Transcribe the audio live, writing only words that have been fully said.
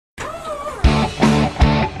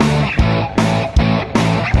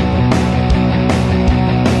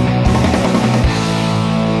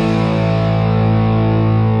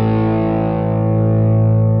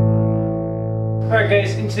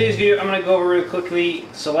today's video, I'm going to go over really quickly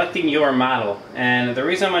selecting your model. And the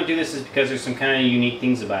reason I'm going to do this is because there's some kind of unique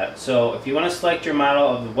things about it. So if you want to select your model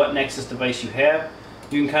of what Nexus device you have,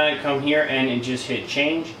 you can kind of come here and just hit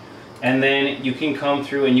change. And then you can come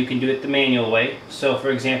through and you can do it the manual way. So for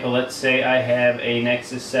example, let's say I have a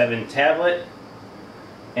Nexus 7 tablet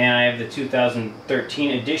and I have the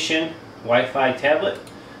 2013 edition Wi-Fi tablet.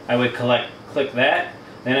 I would click that.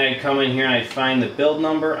 Then I'd come in here and I'd find the build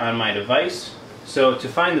number on my device. So to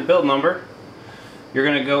find the build number, you're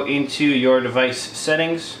going to go into your device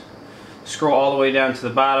settings, scroll all the way down to the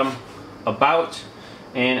bottom, about,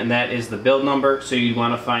 and that is the build number. So you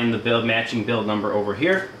want to find the matching build number over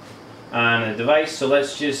here on the device. So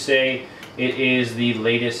let's just say it is the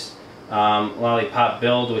latest Lollipop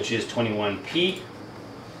build, which is 21p.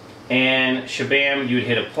 And shabam, you would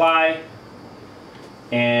hit apply.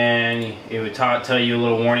 And it would tell you a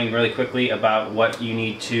little warning really quickly about what you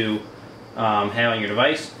need to have on your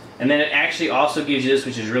device. And then it actually also gives you this,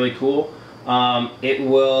 which is really cool. It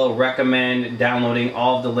will recommend downloading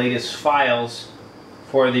all of the latest files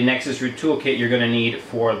for the Nexus Root Tool Kit you're going to need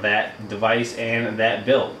for that device and that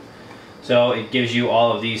build. So it gives you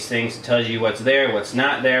all of these things. It tells you what's there, what's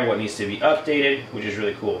not there, what needs to be updated, which is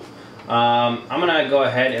really cool. I'm going to go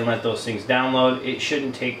ahead and let those things download. It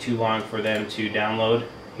shouldn't take too long for them to download.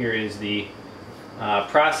 Here is the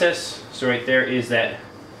process. So right there is that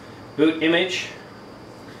boot image.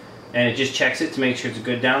 And it just checks it to make sure it's a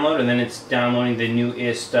good download. And then it's downloading the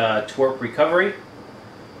newest twerp recovery.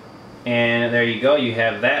 And there you go. You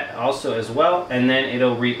have that also as well. And then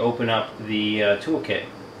it'll reopen up the toolkit.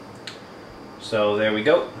 So there we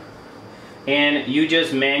go. And you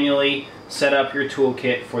just manually set up your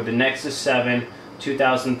toolkit for the Nexus 7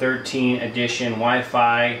 2013 edition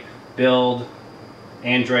Wi-Fi build,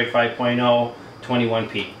 Android 5.0,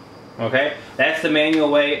 21p. Okay? That's the manual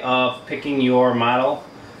way of picking your model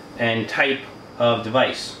and type of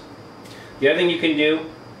device. The other thing you can do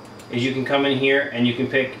is you can come in here and you can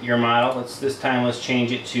pick your model. This time let's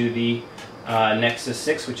change it to the Nexus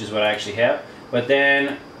 6, which is what I actually have. But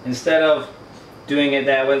then instead of doing it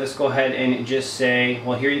that way, let's go ahead and just say,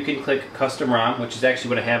 well, here you can click custom ROM, which is actually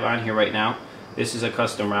what I have on here right now. This is a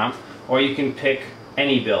custom ROM. Or you can pick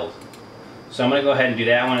any build. So I'm going to go ahead and do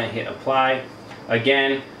that. I want to hit apply.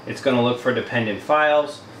 Again, it's going to look for dependent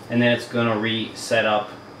files, and then it's going to reset up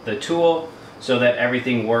the tool so that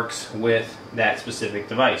everything works with that specific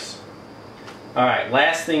device. Alright,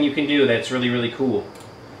 last thing you can do that's really, really cool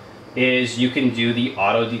is you can do the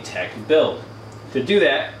auto detect build. To do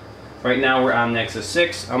that, right now we're on Nexus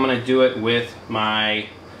 6. I'm going to do it with my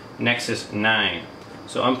Nexus 9.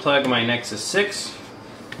 So unplug my Nexus 6,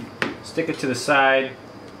 stick it to the side,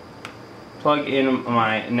 plug in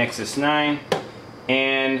my Nexus 9,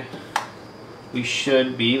 and we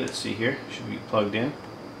should be, let's see here, should be plugged in.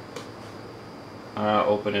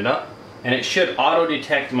 Open it up, and it should auto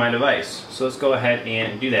detect my device. So let's go ahead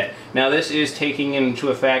and do that. Now this is taking into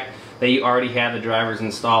effect that you already have the drivers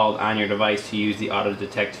installed on your device to use the auto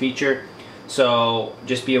detect feature. So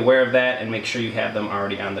just be aware of that and make sure you have them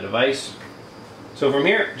already on the device. So from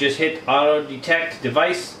here, just hit auto detect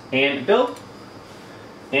device and build,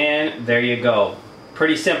 and there you go.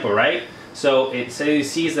 Pretty simple, right? So it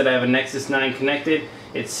sees that I have a Nexus 9 connected.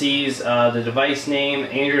 It sees the device name,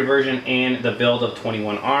 Android version, and the build of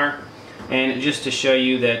 21R. And just to show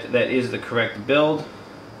you that that is the correct build,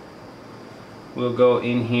 we'll go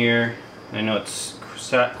in here. I know it's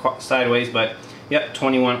sideways, but yep,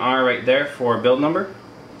 21R right there for build number.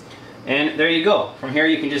 And there you go. From here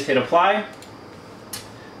you can just hit apply.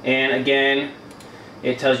 And again,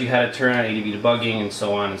 it tells you how to turn on ADB debugging and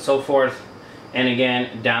so on and so forth. And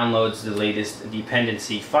again, downloads the latest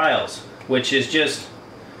dependency files, which is just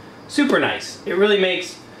super nice. It really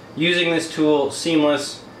makes using this tool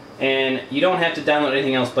seamless, and you don't have to download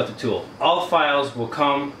anything else but the tool. All files will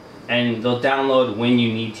come and they'll download when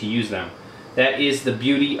you need to use them. That is the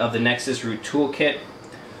beauty of the Nexus Root Tool Kit.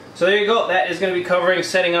 So there you go. That is going to be covering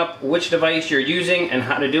setting up which device you're using and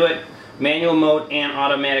how to do it, manual mode and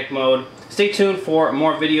automatic mode. Stay tuned for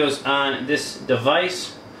more videos on this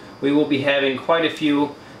device. We will be having quite a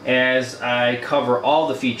few as I cover all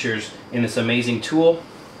the features in this amazing tool.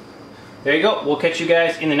 There you go. We'll catch you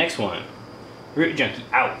guys in the next one. Rootjunky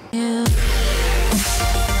out.